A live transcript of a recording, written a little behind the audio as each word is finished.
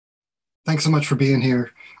Thanks so much for being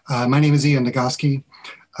here. My name is Nagoski.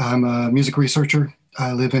 I'm a music researcher.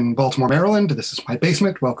 I live in Baltimore, Maryland. This is my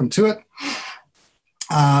basement. Welcome to it.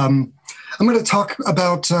 I'm going to talk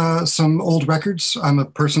about some old records. I'm a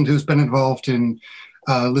person who's been involved in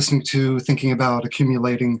listening to, thinking about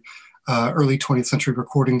accumulating early 20th century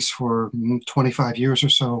recordings for 25 years or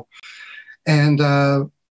so.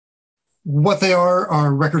 And what they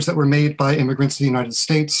are records that were made by immigrants to the United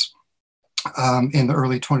States in the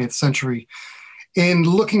early 20th century. In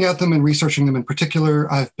looking at them and researching them in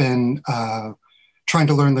particular, I've been trying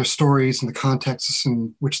to learn their stories and the contexts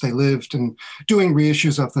in which they lived and doing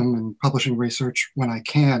reissues of them and publishing research when I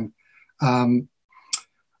can.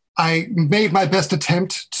 I made my best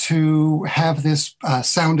attempt to have this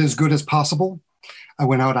sound as good as possible. I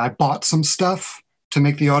went out, I bought some stuff to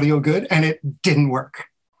make the audio good, and it didn't work.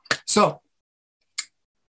 So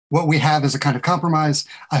what we have is a kind of compromise.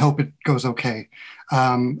 I hope it goes okay.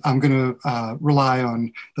 I'm going to rely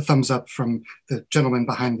on the thumbs up from the gentleman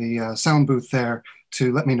behind the sound booth there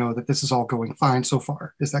to let me know that this is all going fine so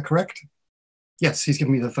far. Is that correct? Yes, he's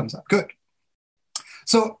giving me the thumbs up. Good.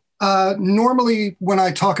 So normally when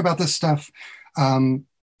I talk about this stuff,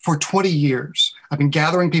 for 20 years, I've been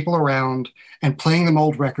gathering people around and playing them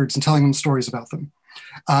old records and telling them stories about them.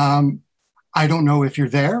 I don't know if you're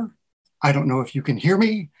there. I don't know if you can hear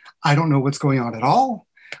me. I don't know what's going on at all.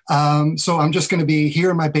 So I'm just going to be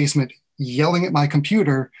here in my basement yelling at my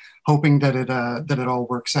computer, hoping that it all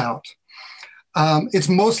works out. It's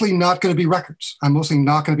mostly not going to be records. I'm mostly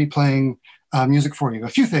not going to be playing music for you. A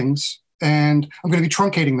few things, and I'm going to be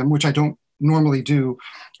truncating them, which I don't normally do.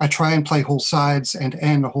 I try and play whole sides and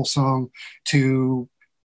end a whole song to,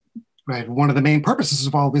 right, one of the main purposes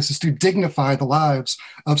of all this is to dignify the lives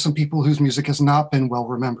of some people whose music has not been well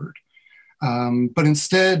remembered. But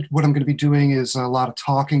instead, what I'm going to be doing is a lot of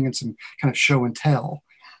talking and some kind of show and tell.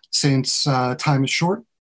 Since time is short,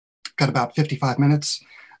 got about 55 minutes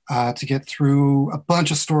to get through a bunch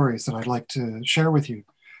of stories that I'd like to share with you.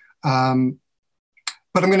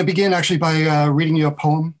 But I'm going to begin actually by reading you a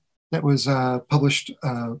poem that was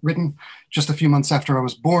written just a few months after I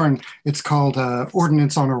was born. It's called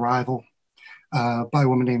Ordinance on Arrival by a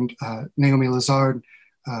woman named Naomi Lazard,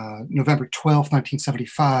 November 12th,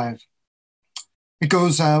 1975. It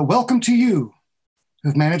goes, welcome to you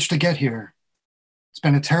who've managed to get here. It's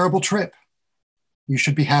been a terrible trip. You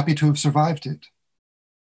should be happy to have survived it.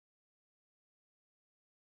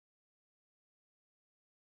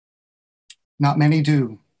 Not many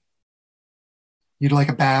do. You'd like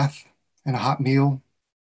a bath and a hot meal,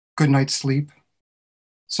 good night's sleep.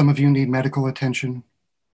 Some of you need medical attention.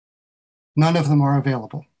 None of them are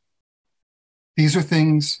available. These are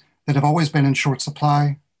things that have always been in short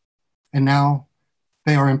supply, and now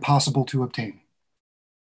they are impossible to obtain.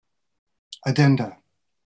 Addenda.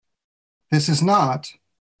 This is not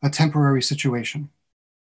a temporary situation.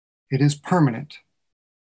 It is permanent.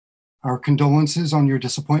 Our condolences on your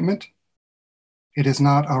disappointment. It is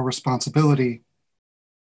not our responsibility.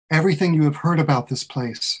 Everything you have heard about this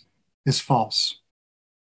place is false.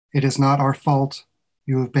 It is not our fault.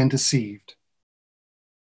 You have been deceived.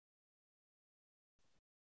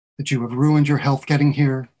 That you have ruined your health getting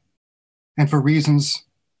here, and for reasons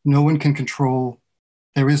no one can control,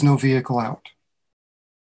 there is no vehicle out.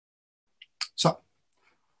 So,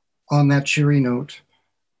 on that cheery note,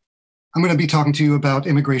 I'm going to be talking to you about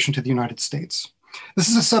immigration to the United States. This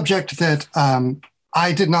is a subject that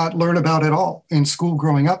I did not learn about at all in school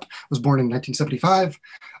growing up. I was born in 1975.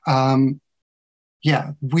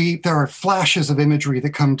 There are flashes of imagery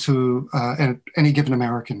that come to any given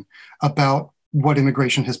American about what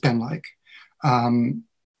immigration has been like.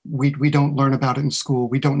 We don't learn about it in school.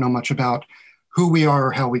 We don't know much about who we are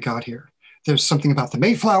or how we got here. There's something about the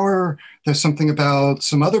Mayflower. There's something about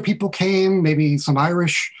some other people came, maybe some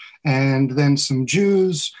Irish, and then some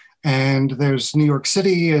Jews, and there's New York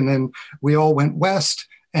City, and then we all went west,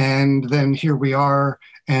 and then here we are,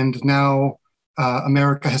 and now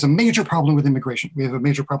America has a major problem with immigration. We have a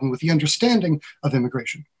major problem with the understanding of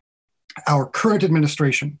immigration. Our current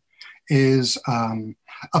administration is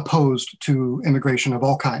opposed to immigration of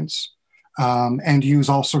all kinds and use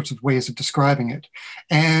all sorts of ways of describing it.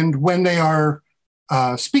 And when they are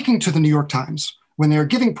speaking to the New York Times, when they are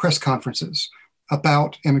giving press conferences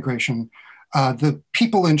about immigration, the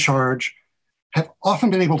people in charge have often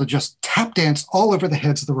been able to just tap dance all over the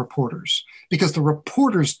heads of the reporters because the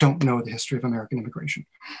reporters don't know the history of American immigration.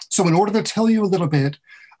 So in order to tell you a little bit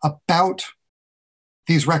about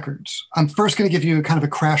these records, I'm first going to give you kind of a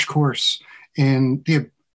crash course in the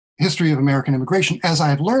history of American immigration as I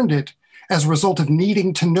have learned it as a result of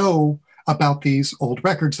needing to know about these old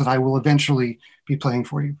records that I will eventually be playing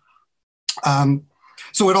for you.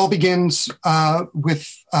 So it all begins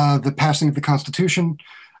with the passing of the Constitution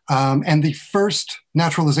and the first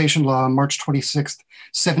naturalization law on March 26th,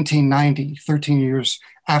 1790, 13 years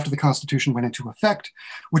after the Constitution went into effect,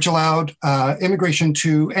 which allowed immigration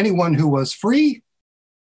to anyone who was free,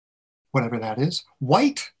 whatever that is,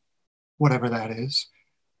 white, whatever that is,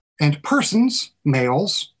 and persons,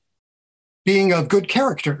 males, being of good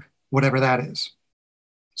character, whatever that is.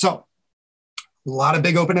 So, a lot of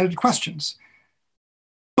big open-ended questions.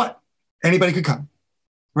 But anybody could come,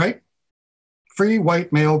 right? Free,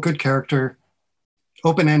 white, male, good character,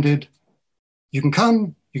 open-ended. You can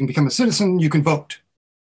come, you can become a citizen, you can vote.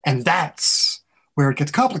 And that's where it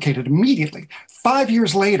gets complicated immediately. 5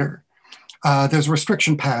 years later, there's a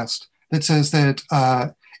restriction passed that says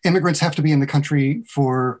that immigrants have to be in the country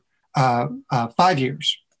for 5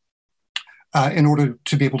 years in order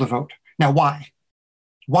to be able to vote. Now, why?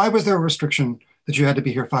 Why was there a restriction that you had to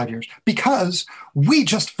be here 5 years? Because we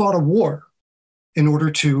just fought a war in order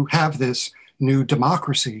to have this new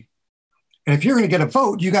democracy. And if you're going to get a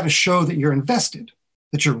vote, you got to show that you're invested,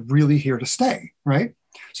 that you're really here to stay, right?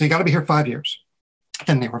 So you got to be here 5 years.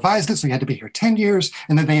 Then they revised it, so you had to be here 10 years,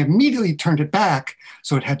 and then they immediately turned it back,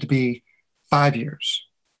 so it had to be 5 years,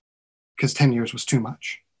 because 10 years was too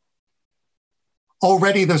much.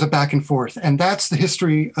 Already there's a back and forth, and that's the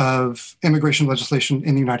history of immigration legislation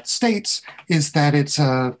in the United States, is that it's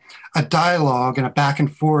a dialogue and a back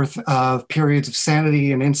and forth of periods of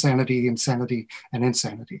sanity and insanity, insanity and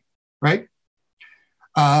insanity, right?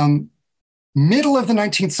 Middle of the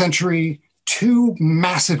 19th century, two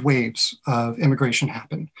massive waves of immigration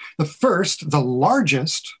happened. The first, the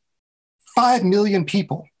largest, 5 million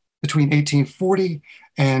people between 1840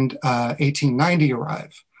 and 1890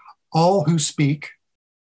 arrive, all who speak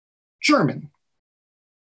German.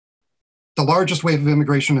 The largest wave of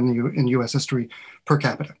immigration in US history per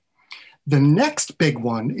capita. The next big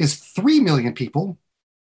one is 3 million people,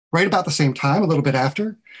 right about the same time, a little bit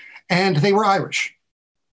after, and they were Irish.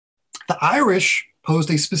 The Irish posed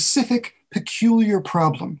a specific, peculiar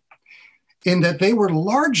problem in that they were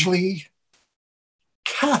largely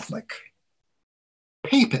Catholic,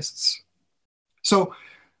 papists. So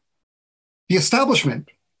the establishment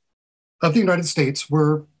of the United States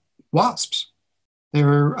were WASPs. They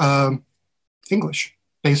were English,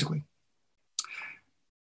 basically.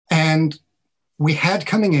 And we had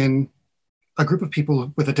coming in a group of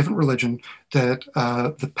people with a different religion that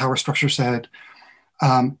the power structure said,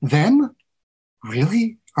 them?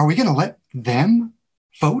 Really? Are we going to let them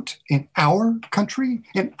vote in our country,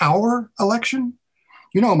 in our election?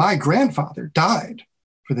 You know, my grandfather died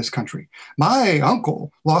for this country. My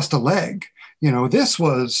uncle lost a leg. You know, this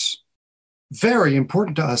was very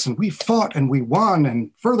important to us, and we fought and we won. And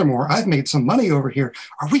furthermore, I've made some money over here.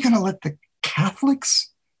 Are we going to let the Catholics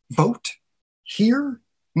vote here?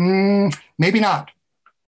 Maybe not.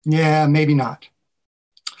 Yeah, maybe not.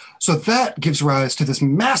 So that gives rise to this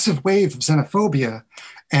massive wave of xenophobia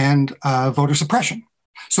and voter suppression.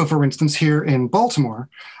 So for instance, here in Baltimore,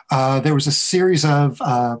 there was a series of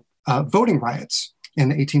voting riots in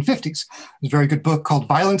the 1850s. There's a very good book called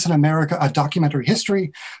Violence in America, A Documentary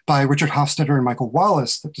History by Richard Hofstadter and Michael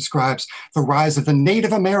Wallace that describes the rise of the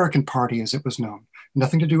Native American Party, as it was known.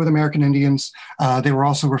 Nothing to do with American Indians. They were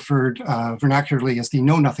also referred vernacularly as the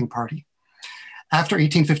Know Nothing Party. After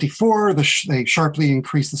 1854, they sharply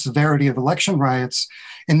increased the severity of election riots.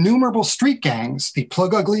 Innumerable street gangs, the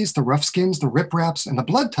Plug Uglies, the Rough Skins, the Rip Raps, and the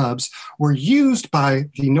Blood Tubs, were used by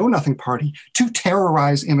the Know Nothing Party to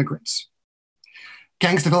terrorize immigrants.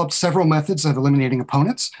 Gangs developed several methods of eliminating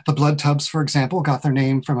opponents. The Blood Tubs, for example, got their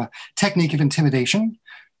name from a technique of intimidation.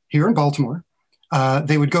 Here in Baltimore,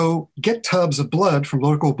 they would go get tubs of blood from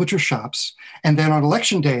local butcher shops, and then on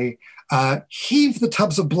election day, heave the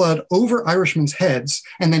tubs of blood over Irishmen's heads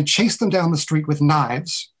and then chase them down the street with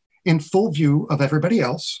knives in full view of everybody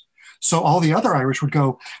else. So all the other Irish would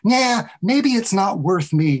go, nah, maybe it's not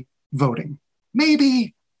worth me voting.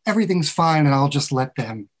 Maybe everything's fine and I'll just let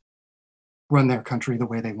them run their country the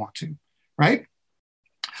way they want to, right?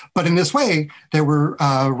 But in this way, there were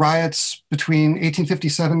riots between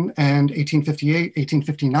 1857 and 1858,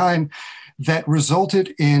 1859 that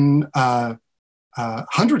resulted in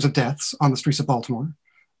hundreds of deaths on the streets of Baltimore.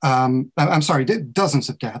 I'm sorry, dozens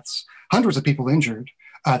of deaths, hundreds of people injured.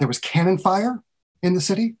 There was cannon fire in the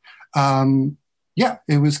city. Yeah,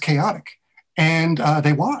 it was chaotic. And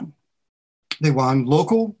they won. They won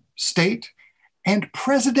local, state, and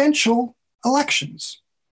presidential elections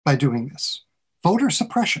by doing this. Voter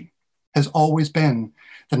suppression has always been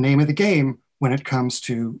the name of the game when it comes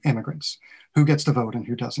to immigrants. Who gets to vote and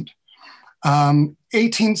who doesn't?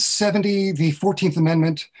 1870, the 14th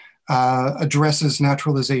Amendment addresses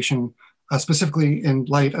naturalization, specifically in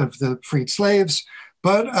light of the freed slaves,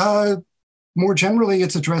 but more generally,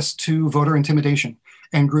 it's addressed to voter intimidation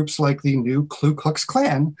and groups like the new Ku Klux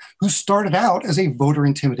Klan, who started out as a voter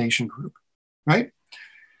intimidation group, right?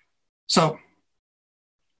 So,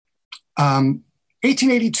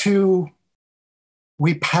 1882,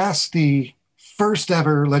 we passed the first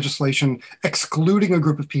ever legislation excluding a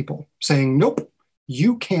group of people, saying, nope,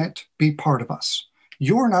 you can't be part of us.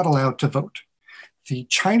 You're not allowed to vote. The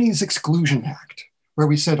Chinese Exclusion Act, where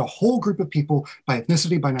we said a whole group of people by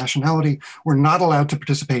ethnicity, by nationality, were not allowed to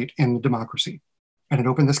participate in the democracy. And it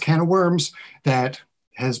opened this can of worms that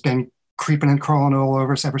has been creeping and crawling all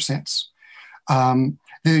over us ever since.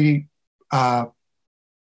 The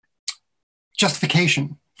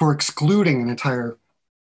justification for excluding an entire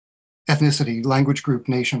ethnicity, language group,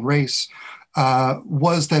 nation, race,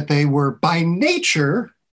 was that they were by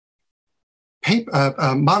nature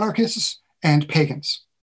monarchists and pagans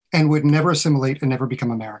and would never assimilate and never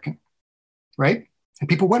become American, right? And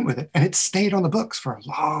people went with it, and it stayed on the books for a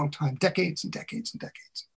long time, decades and decades and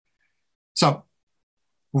decades. So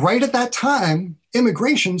right at that time,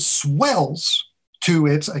 immigration swells to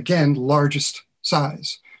its, again, largest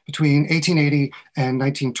size. Between 1880 and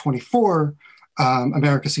 1924,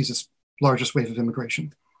 America sees its largest wave of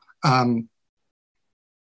immigration.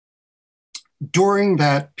 During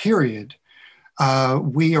that period,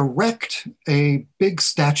 we erect a big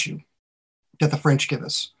statue that the French give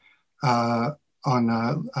us on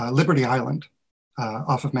Liberty Island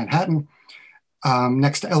off of Manhattan,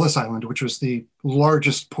 next to Ellis Island, which was the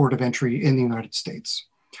largest port of entry in the United States.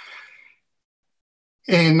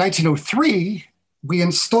 In 1903, we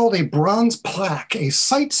installed a bronze plaque, a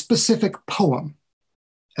site-specific poem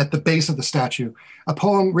at the base of the statue, a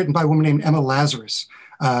poem written by a woman named Emma Lazarus.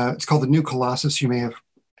 It's called The New Colossus. You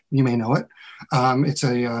may know it. It's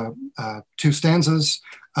two stanzas.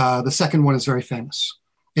 The second one is very famous.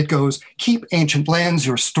 It goes, keep ancient lands,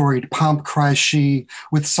 your storied pomp, cries she,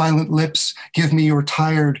 with silent lips, give me your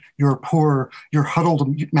tired, your poor, your huddled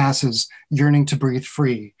masses, yearning to breathe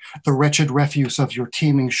free. The wretched refuse of your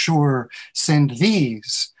teeming shore, send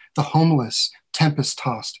these, the homeless,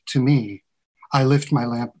 tempest-tossed, to me. I lift my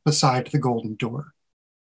lamp beside the golden door.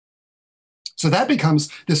 So that becomes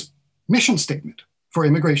this mission statement for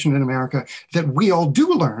immigration in America that we all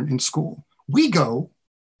do learn in school. We go,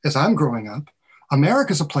 as I'm growing up,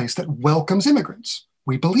 America's a place that welcomes immigrants.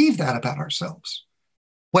 We believe that about ourselves.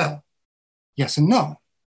 Well, yes and no.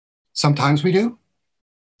 Sometimes we do,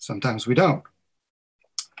 sometimes we don't.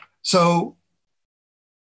 So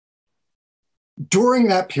during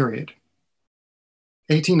that period,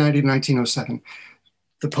 1890 to 1907,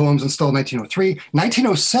 the poem's installed in 1903.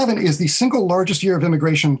 1907 is the single largest year of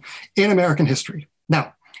immigration in American history.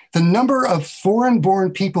 Now, the number of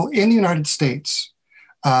foreign-born people in the United States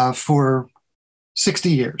for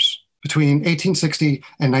 60 years, between 1860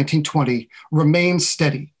 and 1920, remains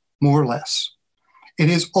steady, more or less. It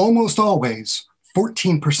is almost always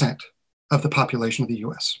 14% of the population of the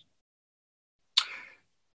US.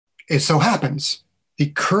 It so happens the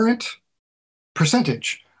current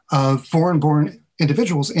percentage of foreign-born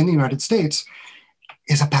individuals in the United States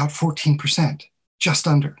is about 14%, just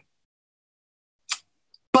under.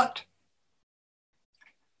 But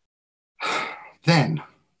then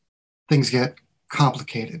things get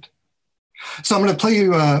complicated. So I'm going to play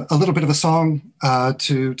you a little bit of a song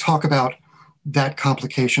to talk about that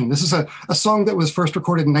complication. This is a song that was first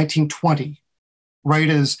recorded in 1920, right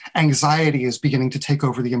as anxiety is beginning to take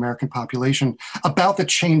over the American population, about the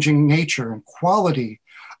changing nature and quality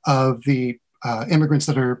of the immigrants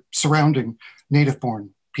that are surrounding native-born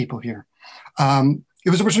people here. It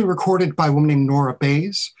was originally recorded by a woman named Nora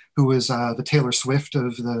Bayes, who was the Taylor Swift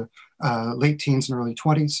of the late teens and early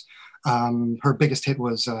 20s. Her biggest hit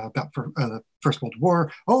was about the First World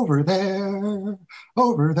War, over there,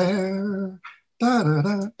 da, da,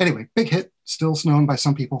 da. Anyway, big hit, still known by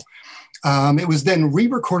some people. It was then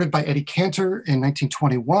re-recorded by Eddie Cantor in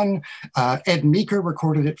 1921. Ed Meeker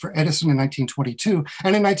recorded it for Edison in 1922.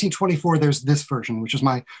 And in 1924, there's this version, which is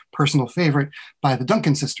my personal favorite, by the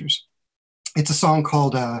Duncan sisters. It's a song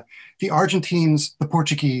called The Argentines, the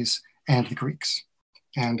Portuguese, and the Greeks.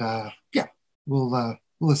 And yeah, we'll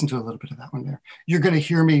listen to a little bit of that one there. You're going to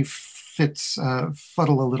hear me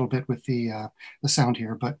fuddle a little bit with the sound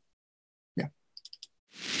here, but yeah.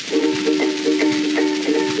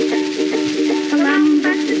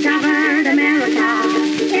 Columbus discovered America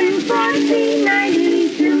in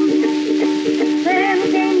 1492.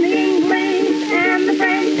 Then came the English and the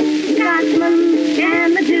French, the Scotsman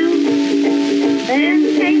and the Jew. Then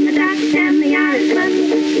came the Dutch and the Irishmen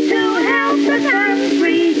to help the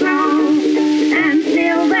country grow.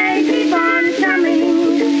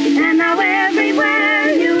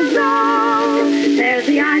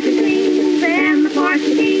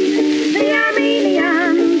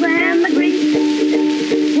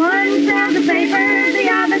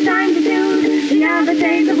 all the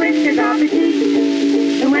shades of whiskers off the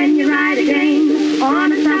cheek. And when you ride again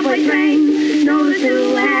on a subway train, notice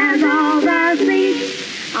who has all the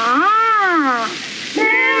seats. Ah,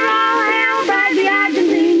 they're all held by the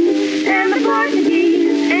Argentines and the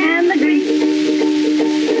Portuguese and the Greeks.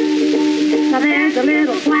 Now there's a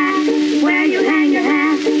little flat where you hang your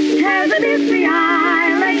hat. Has a history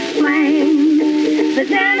I'll explain. The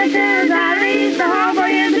janitor's Irish, the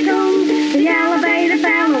hallboy is a coon, the elevator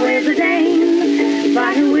fellow is a Dane.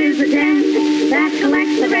 But who is the gent that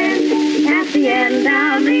collects the rent at the end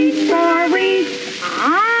of each 4 weeks?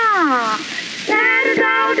 Ah, that is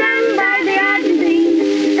all done by the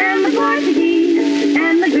Argentines and the Portuguese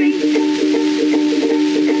and the Greeks.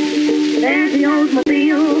 There's the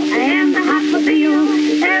Oldsmobile and the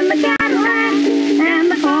Hotmobile and the Cadillac and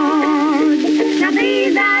the Ford. Now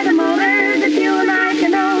these are the motors that you and I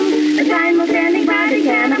can own, the kind most anybody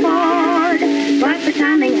can afford. But the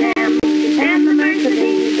Cunningham and the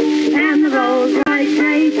Mercedes and the Rolls-Royce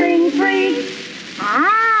racing freaks,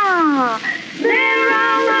 ah, they're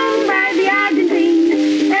all owned by the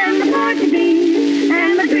Argentines and the Portuguese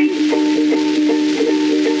and the Greeks.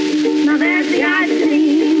 Now there's the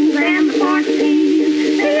Argentines and the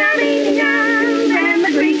Portuguese, the Armenians and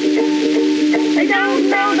the Greeks. They don't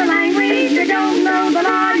know the language, they don't know the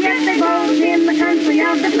law, yet they vote in the country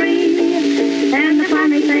of the free. And the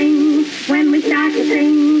funny thing, when we start to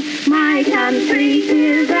sing, my country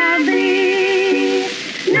is of thee,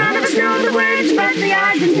 none of us know the words but the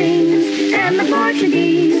Argentines and the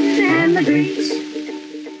Portuguese and the Greeks.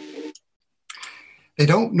 They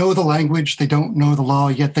don't know the language, they don't know the law,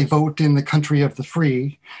 yet they vote in the country of the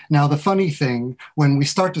free. Now the funny thing, when we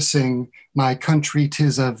start to sing, my country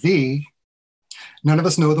 'tis of thee, none of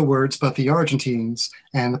us know the words but the Argentines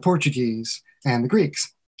and the Portuguese and the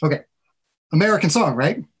Greeks. Okay, American song,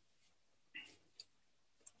 right?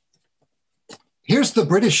 Here's the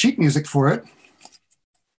British sheet music for it.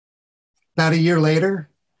 About a year later.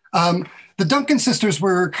 The Duncan sisters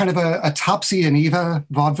were kind of a Topsy and Eva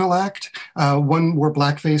vaudeville act. One wore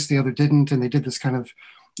blackface, the other didn't, and they did this kind of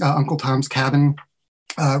Uncle Tom's Cabin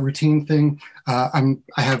routine thing. I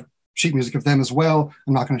have sheet music of them as well.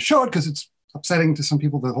 I'm not going to show it because it's upsetting to some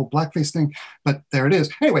people, the whole blackface thing, but there it is.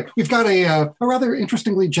 Anyway, we've got a rather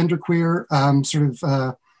interestingly genderqueer sort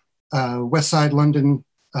of West Side London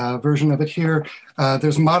version of it here.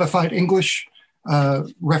 There's modified English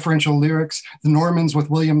referential lyrics. The Normans with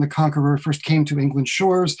William the Conqueror first came to England's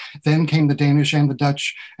shores, then came the Danish and the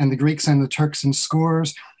Dutch, and the Greeks and the Turks in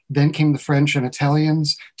scores. Then came the French and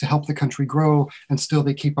Italians to help the country grow, and still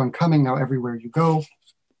they keep on coming now everywhere you go.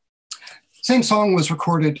 Same song was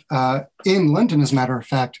recorded in London, as a matter of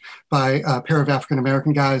fact, by a pair of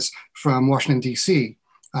African-American guys from Washington, D.C.,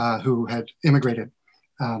 who had immigrated.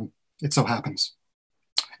 It so happens.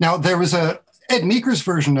 Now, there was Ed Meeker's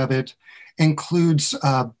version of it includes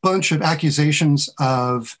a bunch of accusations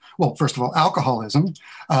of, well, first of all, alcoholism.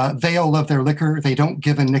 They all love their liquor. They don't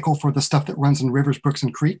give a nickel for the stuff that runs in rivers, brooks,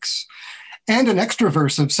 and creeks. And an extra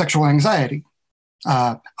verse of sexual anxiety.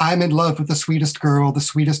 I'm in love with the sweetest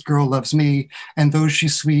girl loves me, and though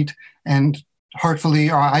she's sweet and heartfully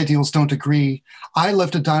our ideals don't agree, I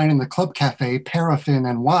love to dine in the club cafe, paraffin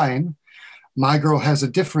and wine. My girl has a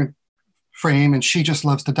different frame, and she just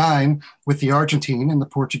loves to dine with the Argentine and the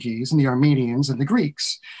Portuguese and the Armenians and the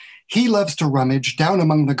Greeks. He loves to rummage down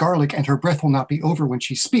among the garlic, and her breath will not be over when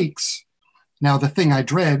she speaks. Now the thing I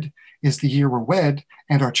dread is the year we're wed,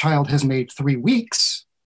 and our child has made 3 weeks.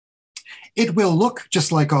 It will look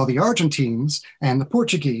just like all the Argentines and the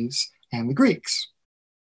Portuguese and the Greeks.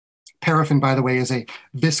 Paraffin, by the way, is a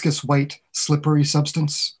viscous white slippery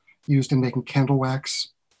substance used in making candle wax.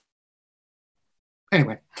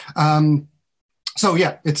 Anyway, so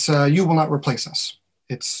yeah, it's You Will Not Replace Us.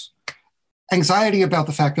 It's anxiety about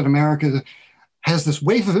the fact that America has this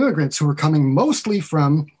wave of immigrants who are coming mostly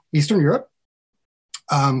from Eastern Europe,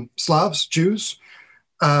 Slavs, Jews,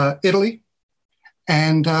 Italy,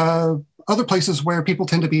 and other places where people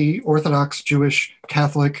tend to be Orthodox, Jewish,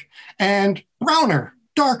 Catholic, and browner,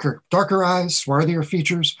 darker eyes, swarthier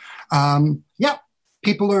features. Yeah,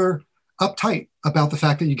 people are uptight about the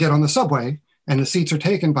fact that you get on the subway and the seats are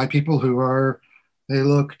taken by people who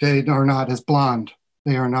they are not as blonde.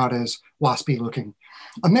 They are not as waspy looking.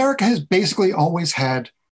 America has basically always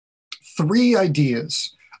had 3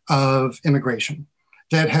 ideas of immigration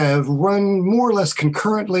that have run more or less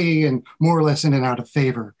concurrently and more or less in and out of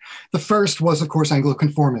favor. The first was, of course,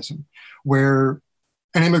 Anglo-conformism, where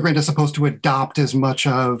an immigrant is supposed to adopt as much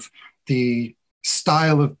of the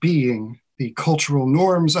style of being, the cultural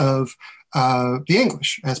norms of the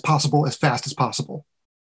English as possible, as fast as possible.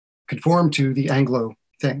 Conform to the Anglo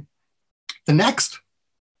thing. The next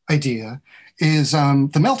idea is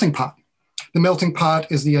the melting pot. The melting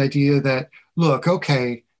pot is the idea that, look,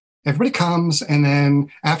 okay, everybody comes, and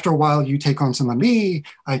then after a while, you take on some of me,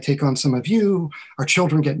 I take on some of you, our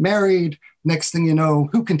children get married. Next thing you know,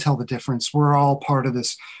 who can tell the difference? We're all part of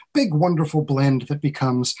this big, wonderful blend that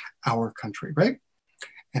becomes our country, right?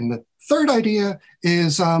 And the third idea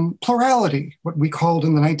is plurality, what we called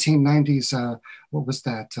in the 1990s, what was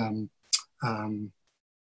that?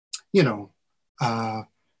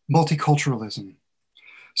 Multiculturalism.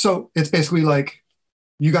 So it's basically like,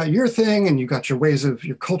 you got your thing and you got your ways of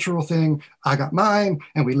your cultural thing, I got mine,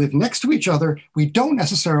 and we live next to each other. We don't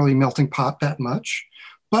necessarily melting pot that much,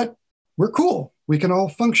 but we're cool. We can all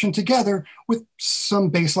function together with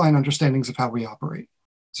some baseline understandings of how we operate.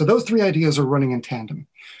 So those three ideas are running in tandem.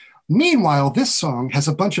 Meanwhile, this song has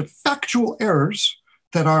a bunch of factual errors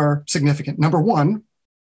that are significant. Number one,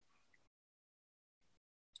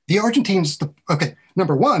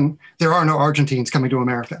 number one, there are no Argentines coming to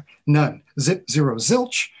America. None. Zip, zero,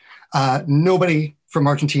 zilch. Nobody from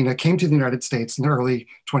Argentina came to the United States in the early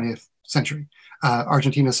 20th century.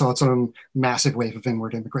 Argentina saw its own massive wave of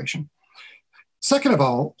inward immigration. Second of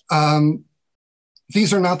all,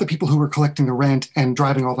 these are not the people who were collecting the rent and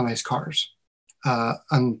driving all the nice cars,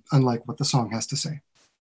 unlike what the song has to say.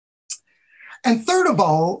 And third of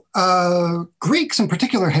all, Greeks in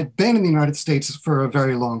particular had been in the United States for a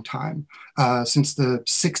very long time, since the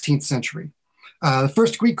 16th century. The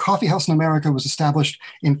first Greek coffee house in America was established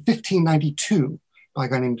in 1592 by a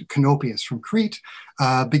guy named Canopius from Crete.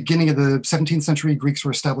 Beginning of the 17th century, Greeks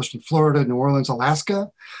were established in Florida, New Orleans,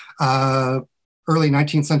 Alaska. Early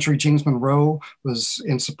 19th century, James Monroe was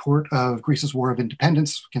in support of Greece's War of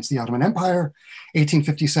Independence against the Ottoman Empire.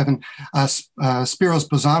 1857, Spiros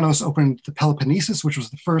Bozanos opened the Peloponnesus, which was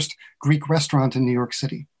the first Greek restaurant in New York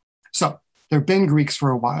City. So there have been Greeks for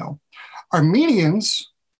a while. Armenians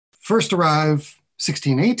first arrive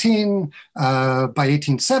 1618. By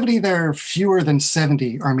 1870, there are fewer than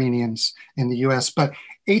 70 Armenians in the US, but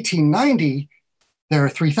 1890, there are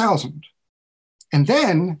 3,000. And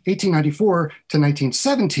then 1894 to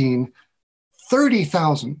 1917,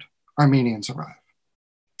 30,000 Armenians arrive.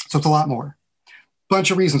 So it's a lot more.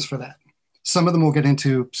 Bunch of reasons for that. Some of them we'll get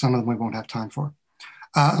into, some of them we won't have time for.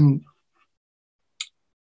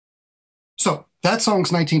 So that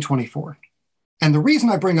song's 1924. And the reason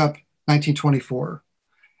I bring up 1924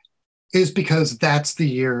 is because that's the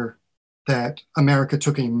year that America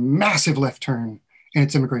took a massive left turn in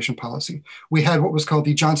its immigration policy. We had what was called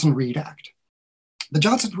the Johnson-Reed Act. The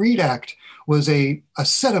Johnson-Reed Act was a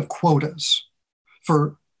set of quotas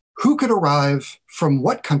for who could arrive from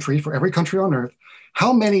what country, for every country on earth,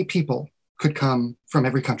 how many people could come from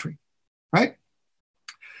every country, right?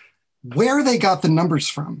 Where they got the numbers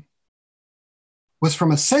from was from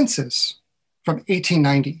a census from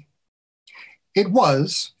 1890. It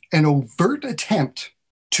was an overt attempt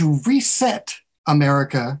to reset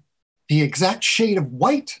America the exact shade of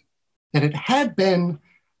white that it had been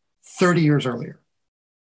 30 years earlier.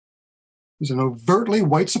 It was an overtly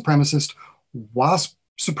white supremacist, WASP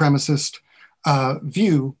supremacist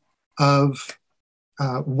view of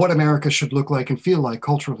what America should look like and feel like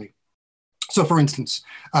culturally. So for instance,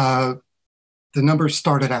 the numbers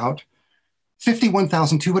started out,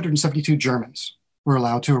 51,272 Germans were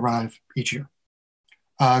allowed to arrive each year.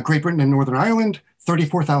 Great Britain and Northern Ireland,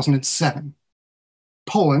 34,007.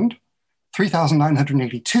 Poland,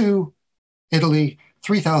 3,982. Italy,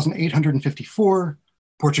 3,854.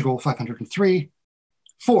 Portugal, 503.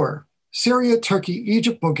 4, Syria, Turkey,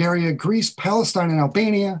 Egypt, Bulgaria, Greece, Palestine, and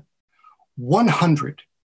Albania, 100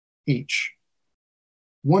 each.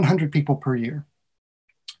 100 people per year.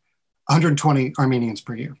 120 Armenians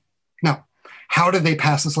per year. Now, how did they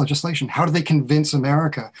pass this legislation? How did they convince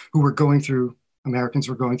Americans who were going through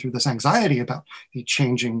this anxiety about the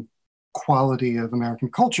changing quality of American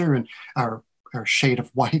culture and our shade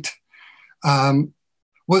of white,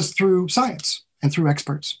 was through science and through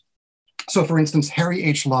experts. So for instance, Harry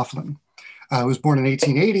H. Laughlin was born in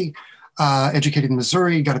 1880, educated in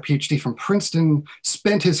Missouri, got a PhD from Princeton,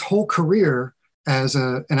 spent his whole career as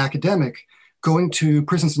an academic going to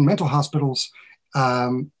prisons and mental hospitals,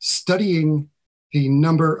 studying the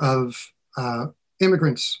number of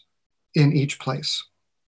immigrants in each place.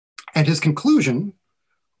 And his conclusion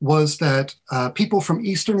was that people from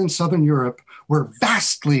Eastern and Southern Europe were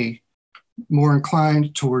vastly more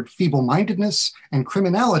inclined toward feeble-mindedness and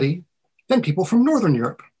criminality than people from Northern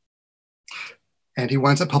Europe. And he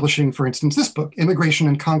winds up publishing, for instance, this book, Immigration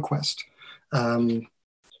and Conquest,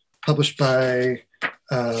 published by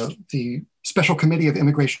the Special Committee of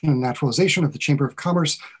Immigration and Naturalization of the Chamber of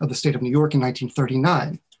Commerce of the State of New York in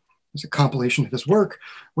 1939. There's a compilation of his work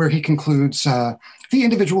where he concludes the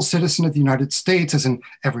individual citizen of the United States, as in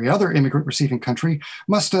every other immigrant receiving country,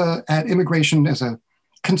 must add immigration as a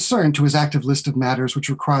concern to his active list of matters which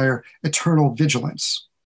require eternal vigilance.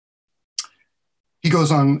 He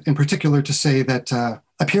goes on in particular to say that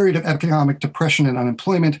a period of economic depression and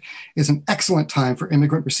unemployment is an excellent time for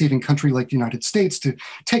immigrant receiving country like the United States to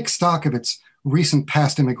take stock of its recent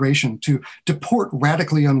past immigration, to deport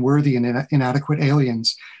radically unworthy and inadequate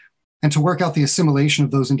aliens, and to work out the assimilation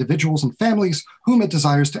of those individuals and families whom it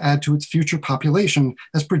desires to add to its future population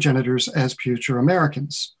as progenitors as future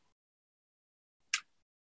Americans.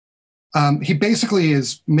 He basically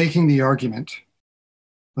is making the argument,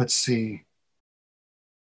 let's see,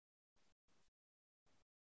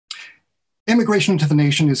 immigration into the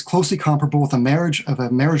nation is closely comparable with a marriage of a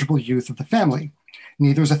marriageable youth of the family.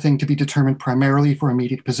 Neither is a thing to be determined primarily for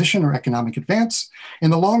immediate position or economic advance. In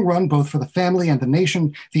the long run, both for the family and the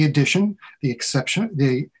nation, the addition, the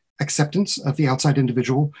acceptance of the outside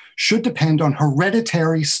individual should depend on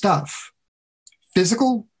hereditary stuff,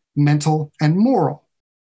 physical, mental, and moral.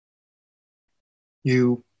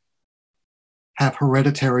 You have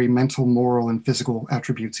hereditary mental, moral, and physical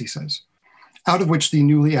attributes, he says, out of which the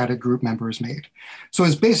newly added group member is made. So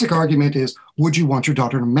his basic argument is, would you want your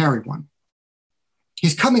daughter to marry one?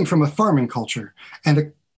 He's coming from a farming culture,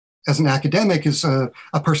 and as an academic is a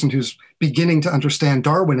person who's beginning to understand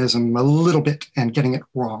Darwinism a little bit and getting it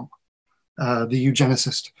wrong, the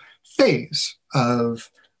eugenicist phase of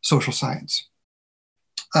social science.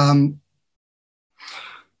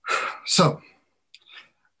 So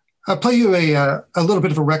I'll play you a little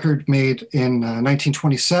bit of a record made in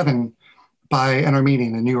 1927 by an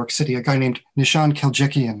Armenian in New York City, a guy named Nishan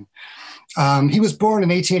Keljekian. He was born in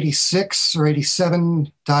 1886 or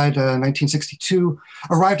 87, died 1962,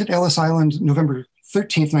 arrived at Ellis Island November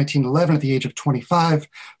 13th, 1911 at the age of 25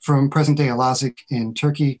 from present-day Elazığ in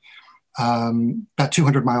Turkey, about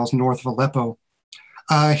 200 miles north of Aleppo.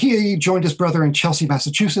 He joined his brother in Chelsea,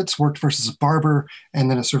 Massachusetts, worked first as a barber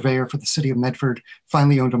and then a surveyor for the city of Medford,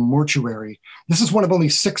 finally owned a mortuary. This is one of only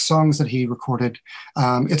 6 songs that he recorded.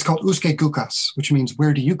 It's called Uske Gukas, which means,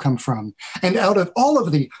 where do you come from? And out of all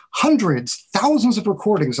of the hundreds, thousands of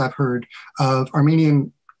recordings I've heard of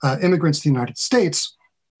Armenian immigrants to the United States,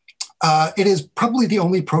 it is probably the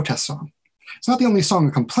only protest song. It's not the only song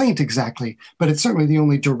of complaint exactly, but it's certainly the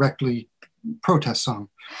only directly protest song.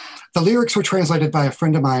 The lyrics were translated by a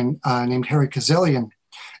friend of mine named Harry Kazelian,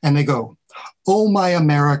 and they go, "Oh, my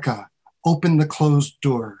America, open the closed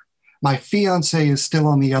door. My fiancé is still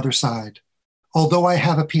on the other side. Although I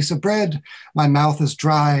have a piece of bread, my mouth is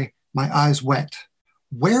dry, my eyes wet.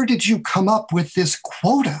 Where did you come up with this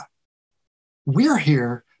quota? We're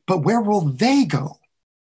here, but where will they go?"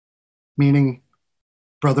 Meaning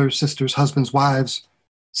brothers, sisters, husbands, wives,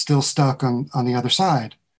 still stuck on the other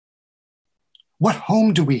side. What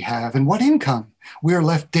home do we have and what income? We are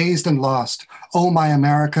left dazed and lost. Oh, my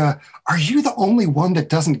America, are you the only one that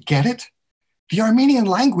doesn't get it? The Armenian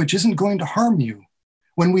language isn't going to harm you.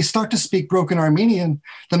 When we start to speak broken Armenian,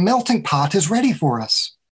 the melting pot is ready for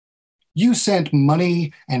us. You sent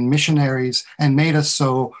money and missionaries and made us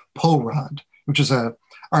so porad, which is an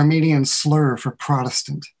Armenian slur for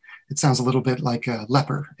Protestant. It sounds a little bit like a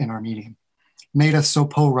leper in Armenian. Made us so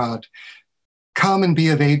porad. Come and be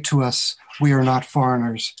of aid to us. We are not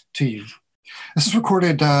foreigners to you. This is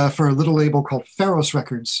recorded for a little label called Pharos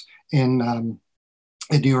Records in New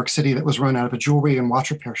York City that was run out of a jewelry and watch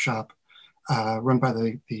repair shop run by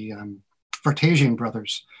the Fartasian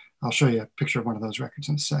brothers. I'll show you a picture of one of those records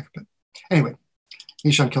in a sec. But anyway,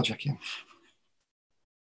 Nishan Keljekian.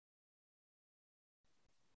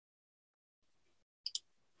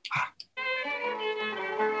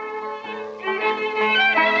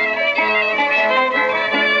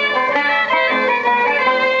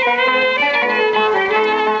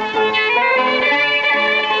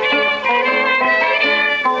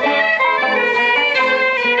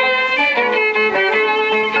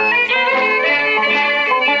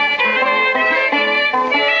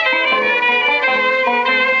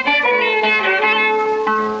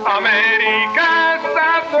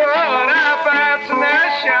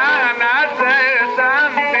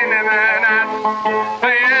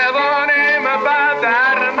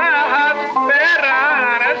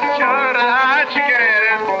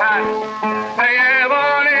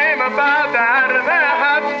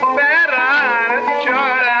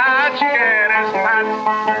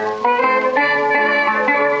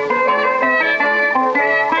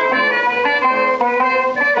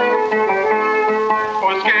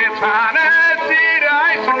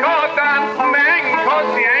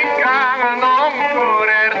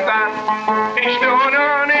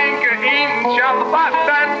 Ich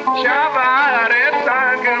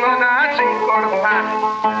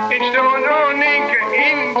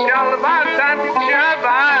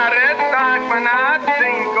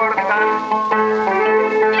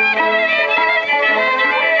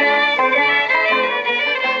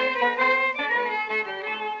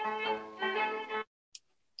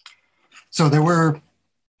So there were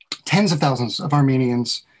tens of thousands of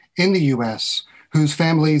Armenians in the US whose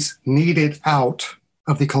families needed out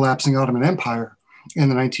of the collapsing Ottoman Empire in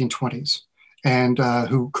the 1920s and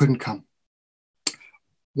who couldn't come.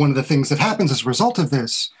 One of the things that happens as a result of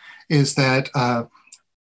this is that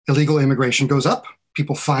illegal immigration goes up.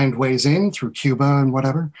 People find ways in through Cuba and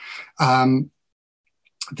whatever. The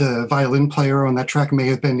violin player on that track may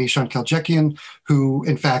have been Nishan Kaljekian, who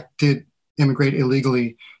in fact did immigrate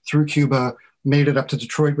illegally through Cuba, made it up to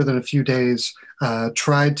Detroit within a few days,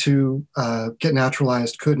 tried to get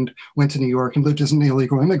naturalized, couldn't, went to New York and lived as an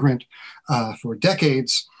illegal immigrant for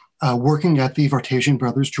decades, working at the Vartasian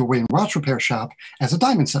Brothers jewelry and watch repair shop as a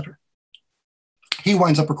diamond setter. He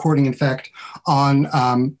winds up recording, in fact, on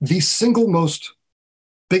the single most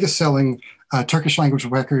biggest selling Turkish language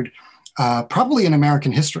record, probably in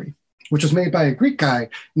American history, which was made by a Greek guy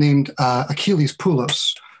named Achilles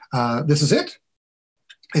Poulos. This is it.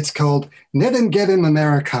 It's called Neden Gedim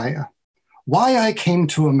Amerikaya, Why I Came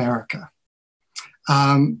to America.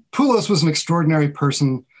 Poulos was an extraordinary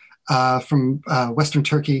person from Western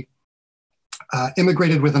Turkey,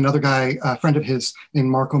 immigrated with another guy, a friend of his named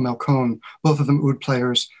Marco Melkon, both of them oud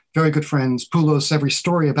players, very good friends. Poulos, every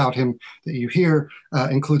story about him that you hear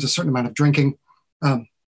includes a certain amount of drinking.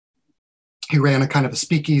 He ran a kind of a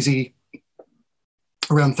speakeasy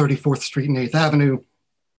around 34th Street and 8th Avenue.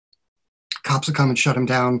 Cops would come and shut him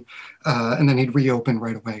down, and then he'd reopen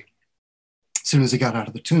right away as soon as he got out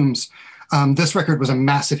of the tombs. This record was a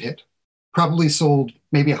massive hit, probably sold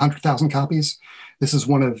maybe 100,000 copies. This is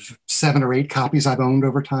one of 7 or 8 copies I've owned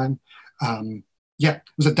over time. Yeah, it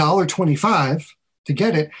was $1.25 to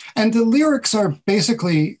get it. And the lyrics are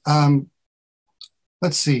basically,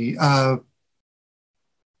 let's see,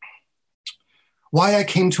 why I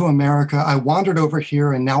came to America, I wandered over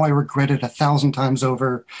here and now I regret it 1,000 times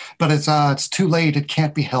over, but it's too late, it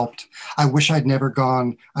can't be helped. I wish I'd never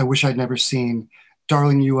gone, I wish I'd never seen.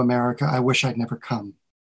 Darling you, America, I wish I'd never come.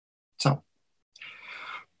 So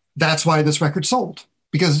that's why this record sold,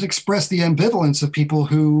 because it expressed the ambivalence of people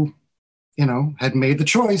who, you know, had made the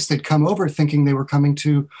choice. They'd come over thinking they were coming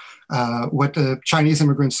to what the Chinese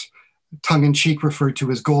immigrants tongue-in-cheek referred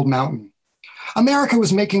to as Gold Mountain. America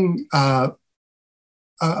was making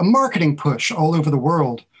a marketing push all over the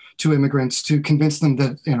world to immigrants to convince them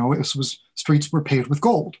that, you know, streets were paved with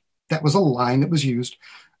gold. That was a line that was used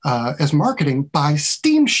as marketing by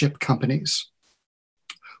steamship companies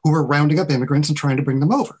who were rounding up immigrants and trying to bring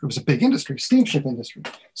them over. It was a big industry, steamship industry.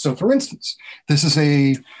 So for instance, this is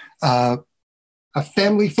a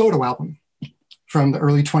family photo album from the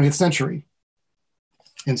early 20th century.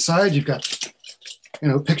 Inside, you've got, you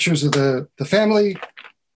know, pictures of the family.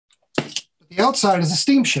 The outside is a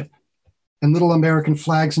steamship and little American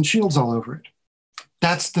flags and shields all over it.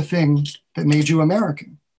 That's the thing that made you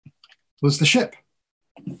American, was the ship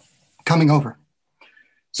coming over.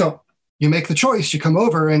 So you make the choice, you come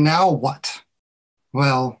over, and now what?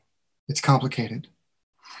 Well, it's complicated.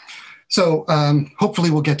 So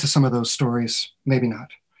hopefully we'll get to some of those stories, maybe not.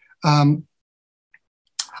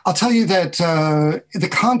 I'll tell you that the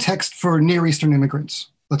context for Near Eastern immigrants,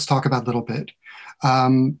 let's talk about a little bit.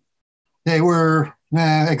 They were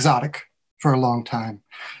exotic for a long time.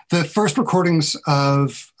 The first recordings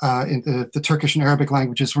of in the Turkish and Arabic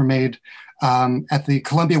languages were made at the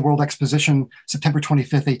Columbia World Exposition, September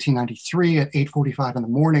 25th, 1893 at 8:45 in the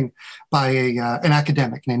morning by an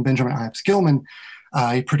academic named Benjamin Ives Gilman.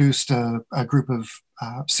 He produced a group of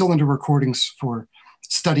cylinder recordings for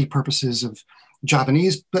study purposes of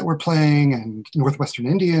Javanese that were playing and Northwestern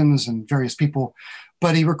Indians and various people.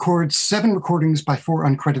 But he records 7 recordings by 4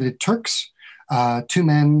 uncredited Turks, 2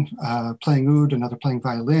 men playing oud, another playing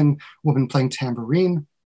violin, woman playing tambourine,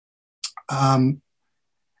 and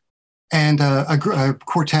a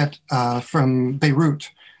quartet from Beirut,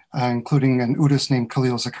 including an oudist named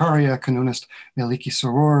Khalil Zakaria, a kanunist Meliki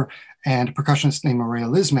Soror, and a percussionist named Maria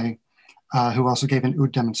Lisme, who also gave an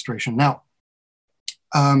oud demonstration. Now,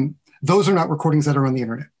 those are not recordings that are on the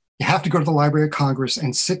internet. You have to go to the Library of Congress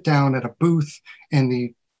and sit down at a booth in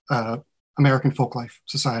the American Folklife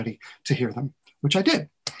Society to hear them, which I did.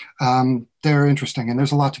 They're interesting, and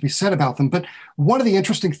there's a lot to be said about them. But one of the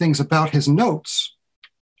interesting things about his notes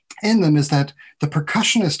in them is that the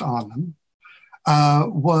percussionist on them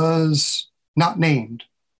was not named,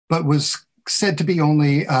 but was said to be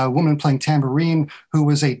only a woman playing tambourine who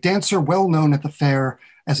was a dancer well known at the fair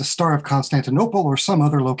as a star of Constantinople or some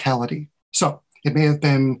other locality. So it may have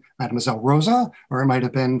been Mademoiselle Rosa, or it might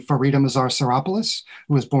have been Farida Mazar Saropoulos,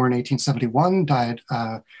 who was born 1871, died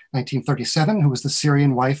 1937, who was the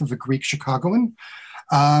Syrian wife of a Greek Chicagoan.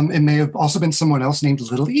 It may have also been someone else named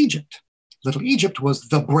Little Egypt. Little Egypt was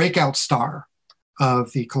the breakout star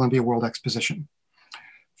of the Columbia World Exposition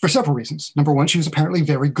for several reasons. Number one, she was apparently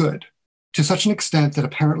very good, to such an extent that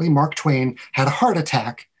apparently Mark Twain had a heart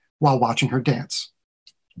attack while watching her dance.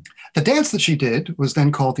 The dance that she did was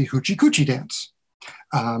then called the Hoochie Coochie dance.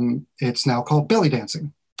 It's now called belly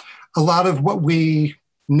dancing. A lot of what we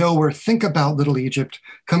know or think about Little Egypt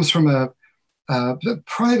comes from a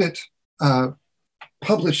privately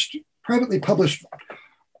published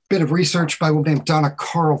bit of research by a woman named Donna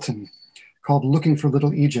Carlton called Looking for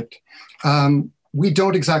Little Egypt. We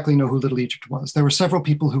don't exactly know who Little Egypt was. There were several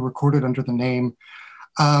people who recorded under the name.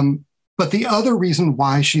 But the other reason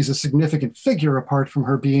why she's a significant figure, apart from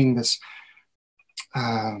her being this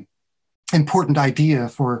important idea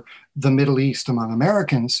for the Middle East among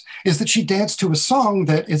Americans, is that she danced to a song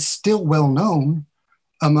that is still well known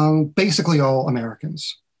among basically all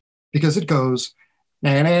Americans, because it goes,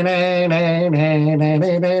 na, na, na, na, na, na,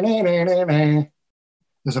 na, na, na.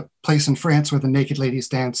 There's a place in France where the naked ladies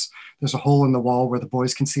dance. There's a hole in the wall where the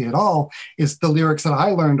boys can see it all, is the lyrics that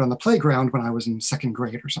I learned on the playground when I was in second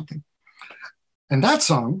grade or something. And that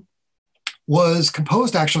song was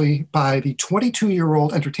composed actually by the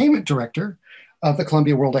 22-year-old entertainment director of the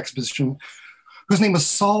Columbia World Exposition, whose name was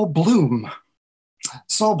Saul Bloom.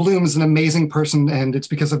 Saul Bloom is an amazing person, and it's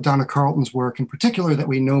because of Donna Carlton's work in particular that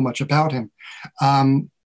we know much about him.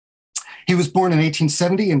 He was born in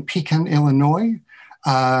 1870 in Pekin, Illinois,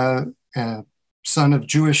 son of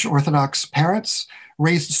Jewish Orthodox parents,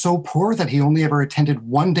 raised so poor that he only ever attended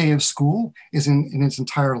one day of school in his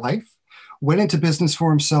entire life. Went into business for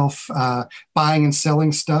himself, buying and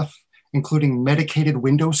selling stuff, including medicated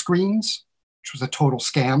window screens, which was a total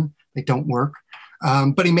scam. They don't work.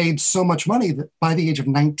 But he made so much money that by the age of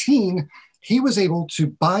 19, he was able to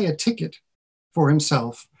buy a ticket for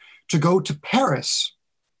himself to go to Paris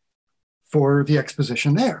for the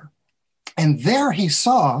exposition there. And there he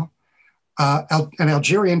saw an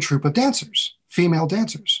Algerian troupe of dancers, female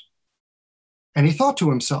dancers. And he thought to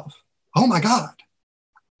himself, oh my God,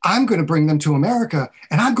 I'm going to bring them to America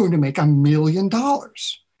and I'm going to make $1 million.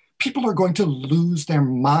 People are going to lose their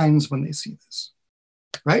minds when they see this,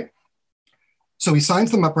 right? So he signs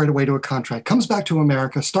them up right away to a contract, comes back to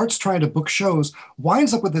America, starts trying to book shows,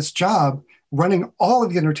 winds up with this job running all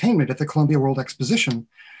of the entertainment at the Columbia World Exposition,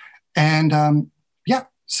 and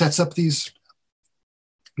sets up these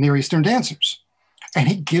Near Eastern dancers. And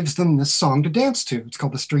he gives them this song to dance to. It's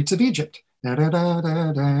called The Streets of Egypt.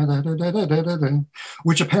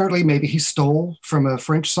 Which apparently maybe he stole from a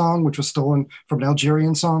French song, which was stolen from an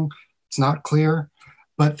Algerian song. It's not clear.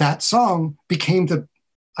 But that song became the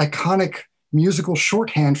iconic musical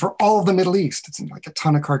shorthand for all of the Middle East. It's in like a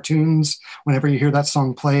ton of cartoons. Whenever you hear that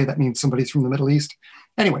song play, that means somebody's from the Middle East.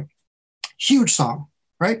 Anyway, huge song,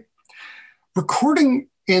 right? Recording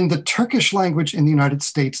in the Turkish language in the United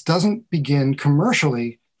States doesn't begin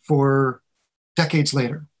commercially for decades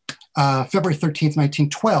later. February 13th,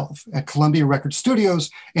 1912, at Columbia Record Studios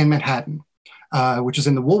in Manhattan, which is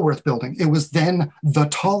in the Woolworth Building. It was then the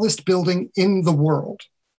tallest building in the world.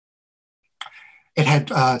 It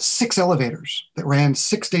had 6 elevators that ran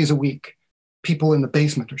 6 days a week. People in the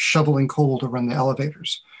basement are shoveling coal to run the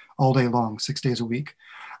elevators all day long, 6 days a week.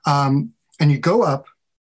 And you go up,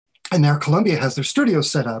 and there Columbia has their studios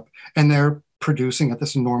set up, and they're producing at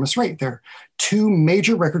this enormous rate. There are 2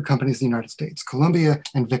 major record companies in the United States, Columbia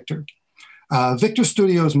and Victor. Victor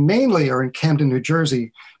Studios mainly are in Camden, New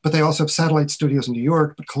Jersey, but they also have satellite studios in New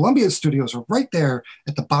York. But Columbia's studios are right there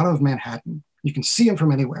at the bottom of Manhattan. You can see them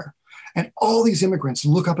from anywhere. And all these immigrants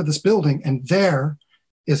look up at this building, and there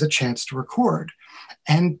is a chance to record.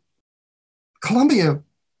 And Columbia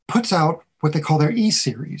puts out what they call their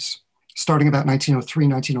E-series, starting about 1903,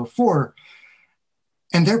 1904.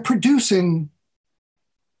 And they're producing,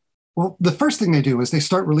 well, the first thing they do is they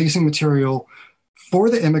start releasing material for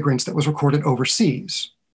the immigrants that was recorded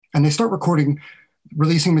overseas. And they start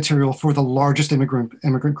releasing material for the largest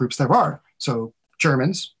immigrant groups there are. So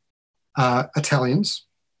Germans, Italians,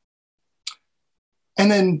 and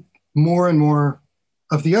then more and more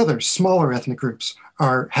of the other smaller ethnic groups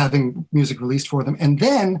are having music released for them. And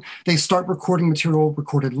then they start recording material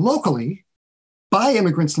recorded locally by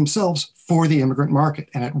immigrants themselves for the immigrant market,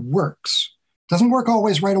 and it works. Doesn't work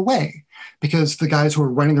always right away because the guys who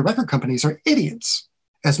are running the record companies are idiots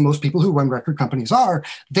as most people who run record companies are,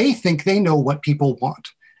 they think they know what people want,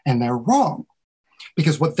 and they're wrong.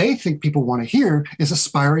 Because what they think people want to hear is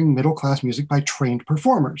aspiring middle-class music by trained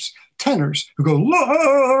performers, tenors who go, la,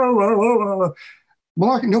 la, la, la.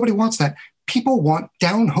 Well, nobody wants that. People want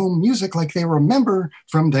down-home music like they remember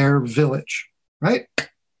from their village, right?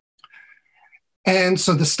 And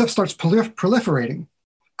so this stuff starts proliferating.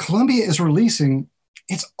 Columbia is releasing,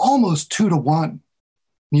 it's almost 2-to-1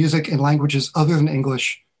 music in languages other than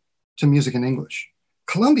English to music in English.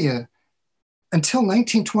 Columbia, until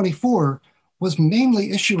 1924, was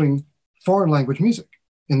mainly issuing foreign language music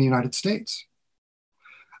in the United States.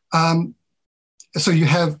 So you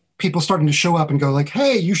have people starting to show up and go like,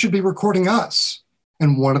 hey, you should be recording us.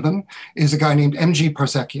 And one of them is a guy named M.G.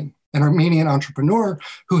 Parsekian, an Armenian entrepreneur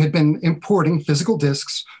who had been importing physical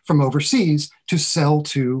discs from overseas to sell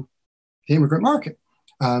to the immigrant market.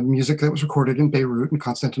 Music that was recorded in Beirut and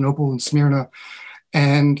Constantinople and Smyrna,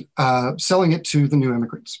 and selling it to the new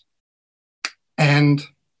immigrants. And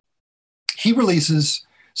he releases,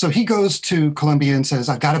 so he goes to Columbia and says,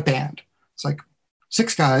 I've got a band. It's like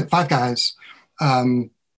 5 guys,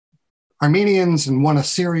 Armenians and one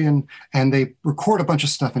Assyrian, and they record a bunch of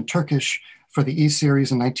stuff in Turkish for the E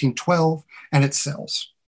series in 1912, and it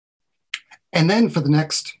sells. And then for the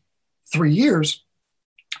next 3 years,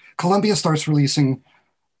 Columbia starts releasing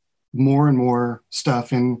more and more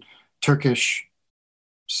stuff in Turkish,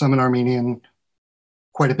 some in Armenian,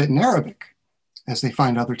 quite a bit in Arabic, as they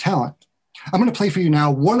find other talent. I'm going to play for you now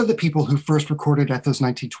one of the people who first recorded at those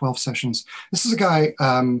 1912 sessions. This is a guy,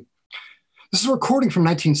 this is a recording from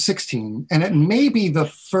 1916, and it may be the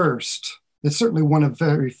first, it's certainly one of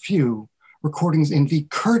very few recordings in the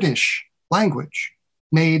Kurdish language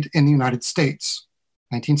made in the United States,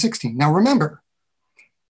 1916. Now remember,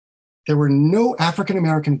 there were no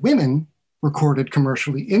African-American women recorded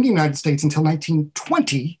commercially in the United States until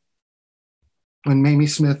 1920, when Mamie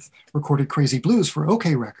Smith recorded Crazy Blues for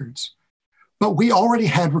OK Records. But we already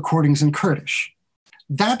had recordings in Kurdish.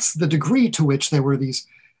 That's the degree to which there were these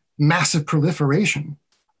massive proliferation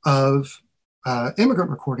of immigrant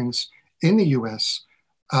recordings in the US,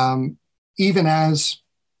 even as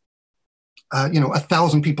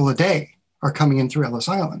 1,000 people a day are coming in through Ellis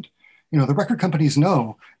Island. The record companies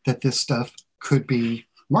know that this stuff could be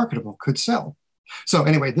marketable, could sell. So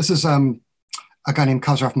anyway, this is a guy named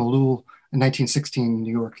Khosrow Malul in 1916 in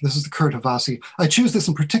New York. This is the Kurd Havasi. I choose this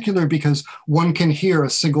in particular because one can hear a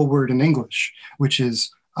single word in English, which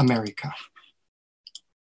is America.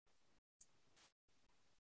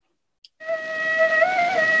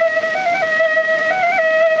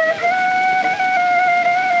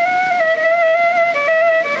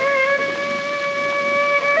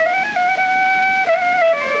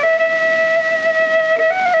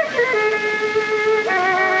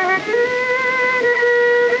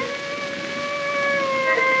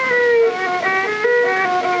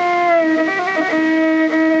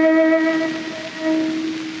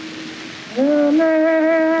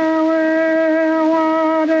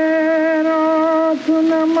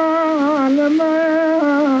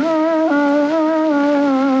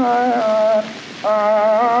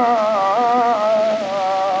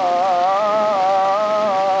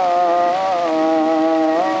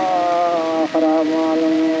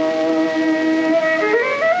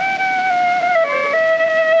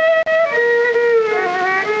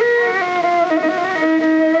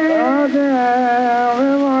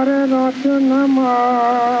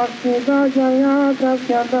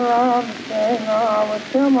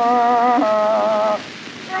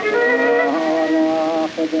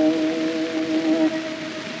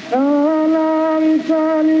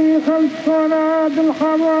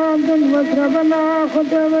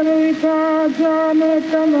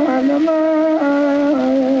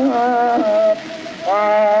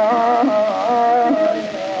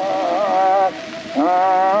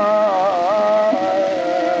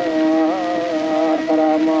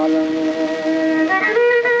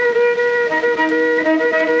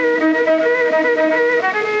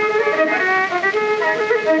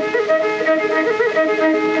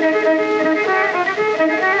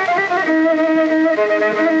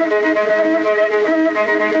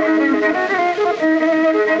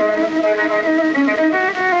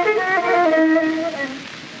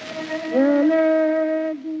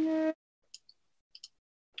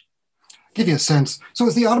 Give you a sense. So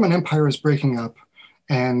as the Ottoman Empire is breaking up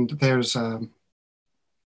and there's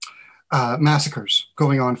massacres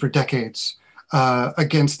going on for decades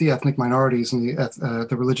against the ethnic minorities and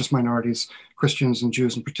the religious minorities, Christians and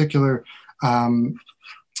Jews in particular,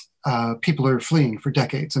 people are fleeing for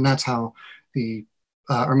decades. And that's how the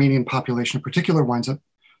Armenian population in particular winds up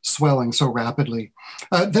swelling so rapidly.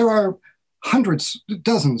 There are hundreds,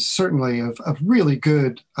 dozens certainly, of really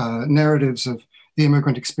good narratives of the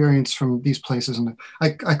immigrant experience from these places, and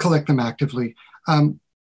I collect them actively.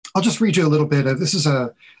 I'll just read you a little bit of, this is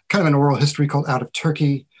a kind of an oral history called Out of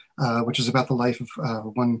Turkey, which is about the life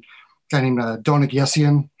of one guy named Don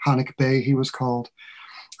Hanik Bey, he was called.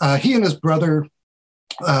 He and his brother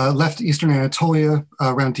left Eastern Anatolia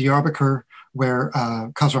around Diyarbakir, where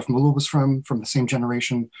Khosrow Malul was from the same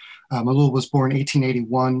generation. Malul was born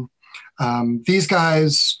 1881. These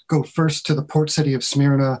guys go first to the port city of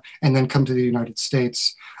Smyrna and then come to the United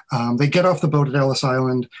States. They get off the boat at Ellis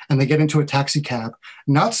Island and they get into a taxi cab,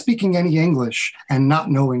 not speaking any English and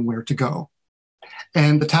not knowing where to go.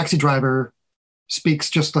 And the taxi driver speaks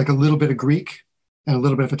just like a little bit of Greek and a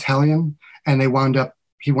little bit of Italian. And he winds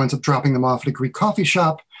up dropping them off at a Greek coffee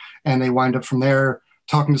shop. And they wind up from there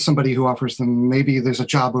talking to somebody who offers them, maybe there's a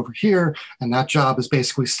job over here. And that job is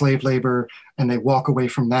basically slave labor. And they walk away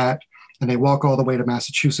from that. And they walk all the way to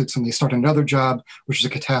Massachusetts and they start another job, which is a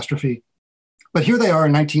catastrophe. But here they are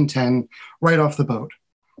in 1910, right off the boat.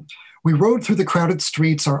 We rode through the crowded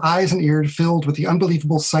streets, our eyes and ears filled with the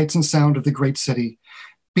unbelievable sights and sound of the great city.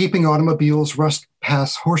 Beeping automobiles rushed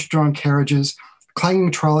past horse-drawn carriages,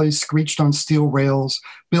 clanging trolleys screeched on steel rails,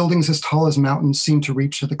 buildings as tall as mountains seemed to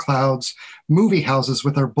reach to the clouds, movie houses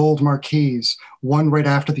with their bold marquees, one right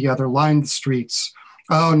after the other, lined the streets.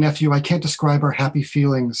 Oh, nephew, I can't describe our happy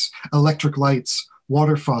feelings. Electric lights,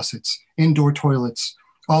 water faucets, indoor toilets,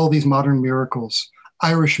 all these modern miracles.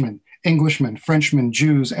 Irishmen, Englishmen, Frenchmen,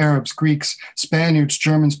 Jews, Arabs, Greeks, Spaniards,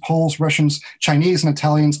 Germans, Poles, Russians, Chinese, and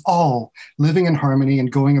Italians, all living in harmony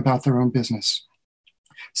and going about their own business.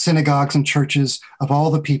 Synagogues and churches of all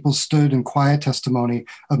the people stood in quiet testimony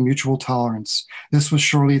of mutual tolerance. This was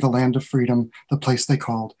surely the land of freedom, the place they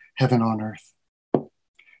called heaven on earth.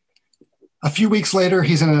 A few weeks later,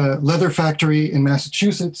 he's in a leather factory in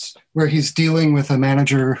Massachusetts where he's dealing with a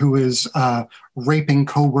manager who is raping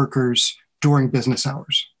coworkers during business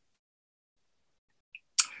hours.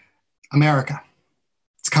 America.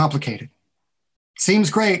 It's complicated. Seems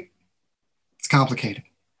great. It's complicated.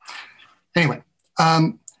 Anyway,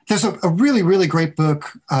 there's a really, really great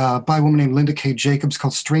book by a woman named Linda K. Jacobs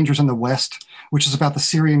called Strangers in the West, which is about the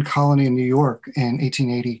Syrian colony in New York in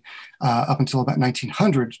 1880 up until about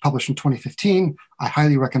 1900. It's published in 2015. I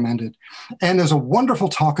highly recommend it. And there's a wonderful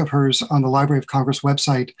talk of hers on the Library of Congress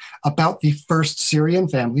website about the first Syrian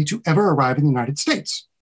family to ever arrive in the United States.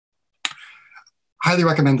 Highly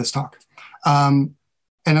recommend this talk. And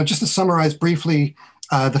just to summarize briefly,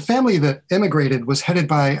 the family that immigrated was headed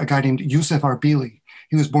by a guy named Yusuf Arbili.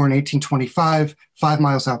 He was born in 1825, 5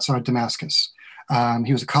 miles outside Damascus.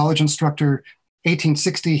 He was a college instructor.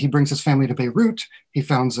 1860, he brings his family to Beirut. He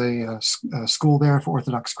founds a school there for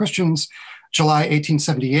Orthodox Christians. July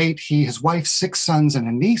 1878, he, his wife, 6 sons, and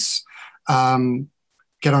a niece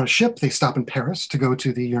get on a ship. They stop in Paris to go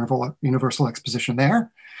to the Universal Exposition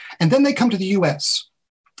there. And then they come to the US.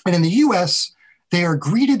 And in the US, they are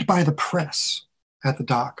greeted by the press at the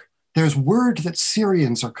dock. There's word that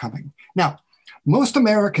Syrians are coming. Now, most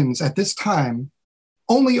Americans at this time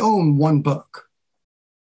only own one book.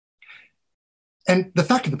 And the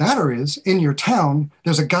fact of the matter is, in your town,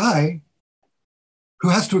 there's a guy who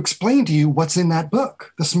has to explain to you what's in that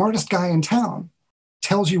book. The smartest guy in town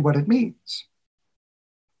tells you what it means.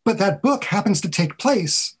 But that book happens to take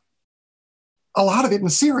place, a lot of it in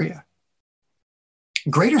Syria.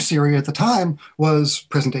 Greater Syria at the time was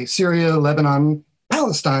present-day Syria, Lebanon,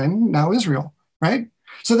 Palestine, now Israel, right?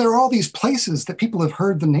 So there are all these places that people have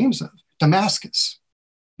heard the names of. Damascus.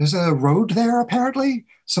 There's a road there, apparently.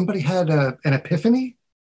 Somebody had an epiphany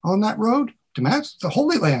on that road. Damascus, the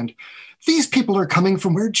Holy Land. These people are coming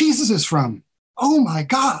from where Jesus is from. Oh my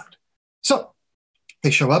God. So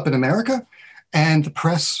they show up in America and the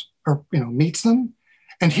press meets them.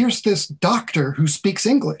 And here's this doctor who speaks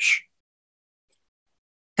English.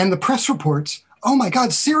 And the press reports, oh my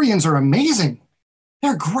God, Syrians are amazing.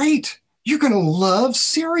 They're great. You're going to love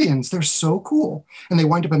Syrians. They're so cool. And they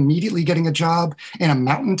wind up immediately getting a job in a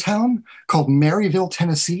mountain town called Maryville,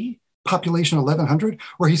 Tennessee, population 1,100,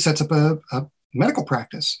 where he sets up a medical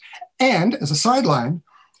practice. And as a sideline,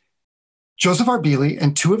 Joseph Arbili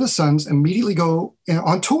and 2 of his sons immediately go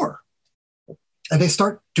on tour. And they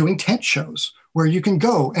start doing tent shows where you can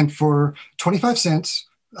go and for 25 cents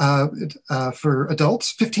for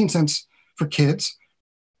adults, 15 cents for kids,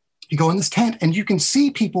 you go in this tent and you can see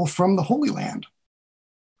people from the Holy Land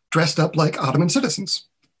dressed up like Ottoman citizens.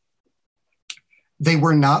 They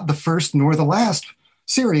were not the first nor the last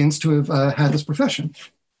Syrians to have had this profession.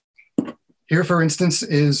 Here, for instance,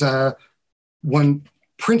 is one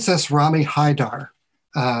Princess Rami Haidar.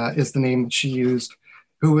 is the name that she used,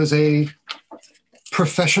 who was a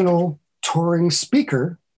professional touring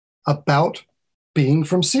speaker about being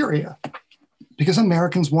from Syria, because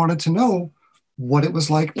Americans wanted to know what it was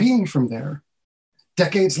like being from there.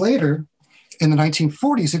 Decades later, in the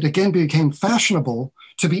 1940s, it again became fashionable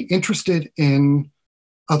to be interested in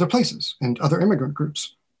other places and other immigrant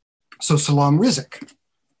groups. So Salam Rizik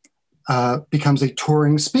becomes a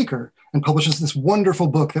touring speaker and publishes this wonderful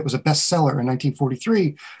book that was a bestseller in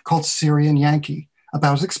 1943 called Syrian Yankee,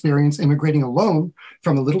 about his experience immigrating alone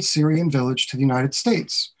from a little Syrian village to the United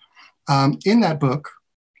States. In that book,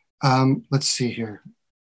 let's see here.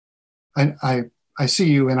 I see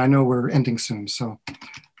you, and I know we're ending soon. So,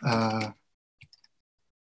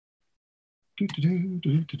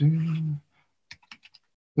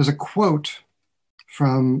 there's a quote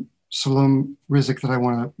from Salam Rizik that I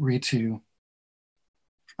want to read to you.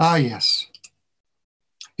 Ah, yes.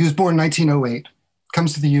 He was born in 1908,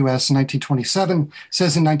 comes to the US in 1927,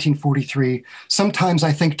 says in 1943, "Sometimes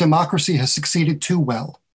I think democracy has succeeded too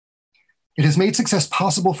well. It has made success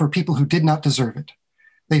possible for people who did not deserve it.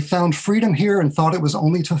 They found freedom here and thought it was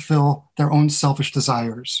only to fill their own selfish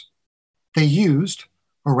desires. They used,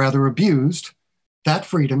 or rather abused, that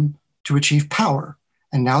freedom to achieve power,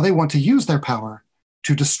 and now they want to use their power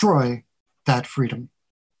to destroy that freedom."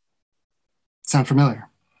 Sound familiar?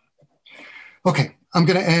 Okay, I'm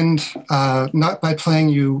going to end not by playing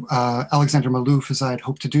you Alexander Malouf as I'd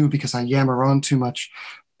hoped to do because I yammer on too much,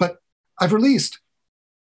 but I've released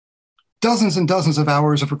dozens and dozens of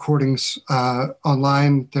hours of recordings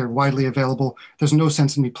online. They're widely available. There's no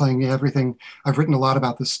sense in me playing everything. I've written a lot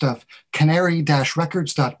about this stuff.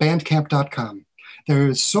 canary-records.bandcamp.com. There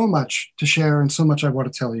is so much to share and so much I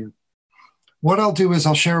want to tell you. What I'll do is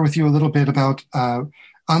I'll share with you a little bit about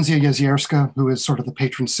Anzia Jezierska, who is sort of the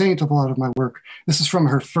patron saint of a lot of my work. This is from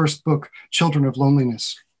her first book, Children of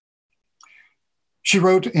Loneliness. She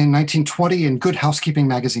wrote in 1920 in Good Housekeeping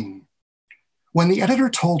magazine, "When the editor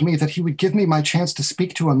told me that he would give me my chance to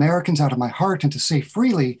speak to Americans out of my heart and to say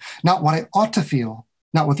freely, not what I ought to feel,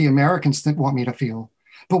 not what the Americans want me to feel,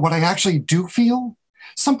 but what I actually do feel,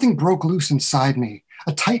 something broke loose inside me,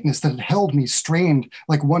 a tightness that had held me strained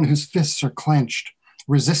like one whose fists are clenched,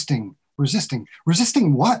 resisting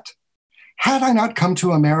what? Had I not come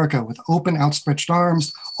to America with open, outstretched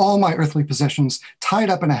arms, all my earthly possessions tied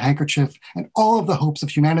up in a handkerchief, and all of the hopes of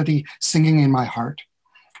humanity singing in my heart?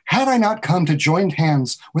 Had I not come to join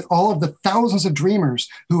hands with all of the thousands of dreamers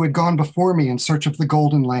who had gone before me in search of the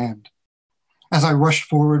golden land? As I rushed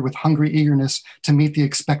forward with hungry eagerness to meet the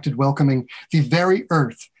expected welcoming, the very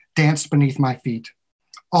earth danced beneath my feet.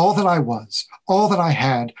 All that I was, all that I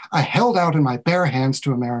had, I held out in my bare hands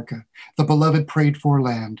to America, the beloved prayed-for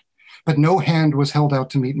land. But no hand was held out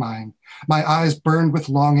to meet mine. My eyes burned with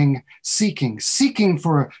longing, seeking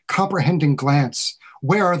for a comprehending glance.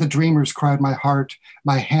 Where are the dreamers, cried my heart.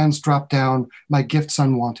 My hands dropped down, my gifts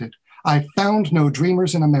unwanted. I found no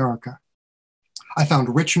dreamers in America. I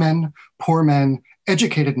found rich men, poor men,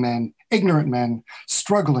 educated men, ignorant men,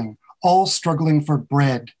 struggling, all struggling for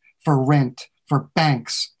bread, for rent, for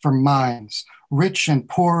banks, for mines, rich and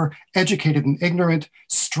poor, educated and ignorant,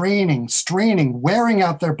 straining, wearing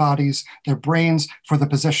out their bodies, their brains for the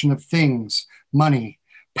possession of things, money,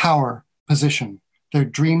 power, position, their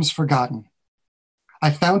dreams forgotten. I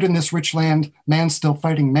found in this rich land man still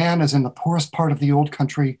fighting man as in the poorest part of the old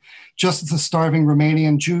country, just as the starving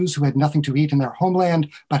Romanian Jews who had nothing to eat in their homeland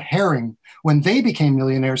but herring, when they became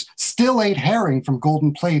millionaires, still ate herring from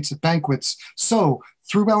golden plates at banquets. So,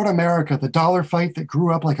 throughout America, the dollar fight that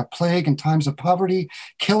grew up like a plague in times of poverty,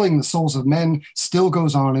 killing the souls of men, still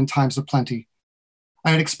goes on in times of plenty. I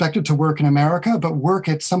had expected to work in America, but work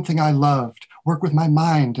at something I loved, work with my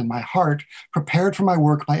mind and my heart, prepared for my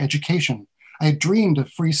work by education. I had dreamed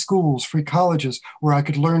of free schools, free colleges, where I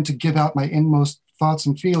could learn to give out my inmost thoughts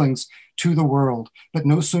and feelings to the world. But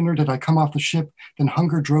no sooner did I come off the ship than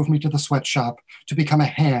hunger drove me to the sweatshop to become a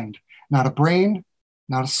hand, not a brain,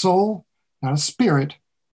 not a soul, not a spirit,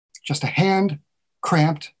 just a hand,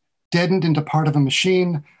 cramped, deadened into part of a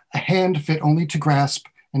machine, a hand fit only to grasp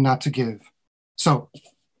and not to give. So,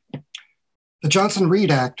 the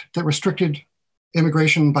Johnson-Reed Act that restricted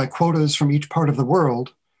immigration by quotas from each part of the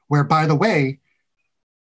world, where, by the way,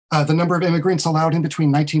 the number of immigrants allowed in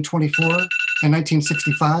between 1924 and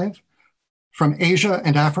 1965 from Asia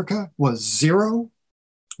and Africa was 0,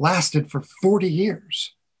 lasted for 40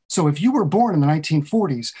 years. So if you were born in the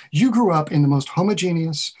 1940s, you grew up in the most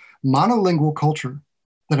homogeneous, monolingual culture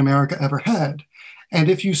that America ever had. And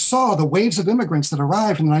if you saw the waves of immigrants that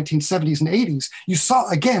arrived in the 1970s and 80s, you saw,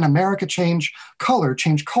 again, America change color,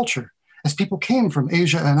 change culture. as people came from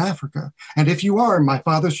Asia and Africa. And if you are my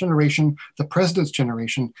father's generation, the president's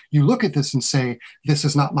generation, you look at this and say, this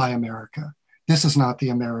is not my America. This is not the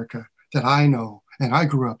America that I know and I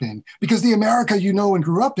grew up in. Because the America you know and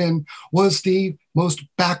grew up in was the most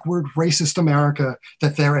backward, racist America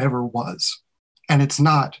that there ever was. And it's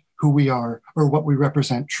not who we are or what we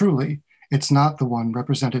represent truly. It's not the one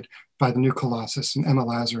represented by the new Colossus and Emma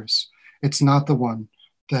Lazarus. It's not the one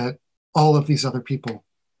that all of these other people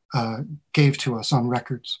gave to us on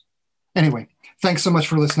records. Anyway, thanks so much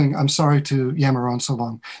for listening. I'm sorry to yammer on so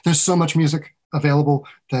long. There's so much music available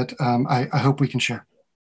that I hope we can share.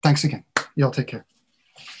 Thanks again. Y'all take care.